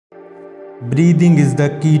Breathing is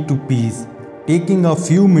the key to peace. Taking a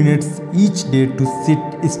few minutes each day to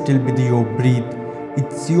sit still with your breath,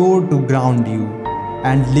 it's sure to ground you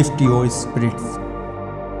and lift your spirits.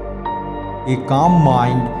 A calm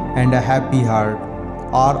mind and a happy heart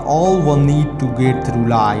are all one need to get through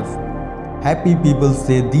life. Happy people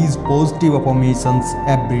say these positive affirmations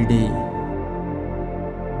every day.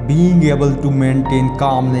 Being able to maintain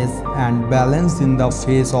calmness and balance in the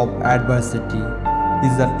face of adversity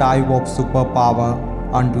is a type of superpower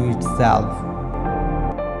unto itself.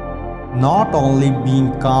 Not only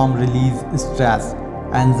being calm relieves stress,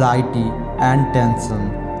 anxiety and tension,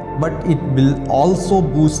 but it will also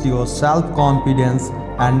boost your self-confidence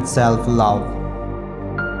and self-love.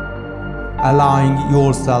 Allowing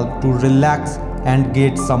yourself to relax and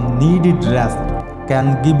get some needed rest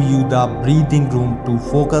can give you the breathing room to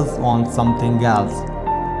focus on something else,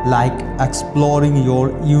 like exploring your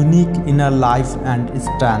unique inner life and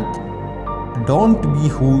strength. Don't be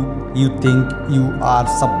who you think you are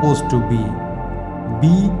supposed to be.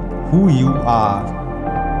 Be who you are.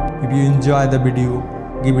 If you enjoy the video,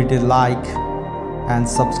 give it a like and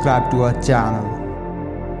subscribe to our channel.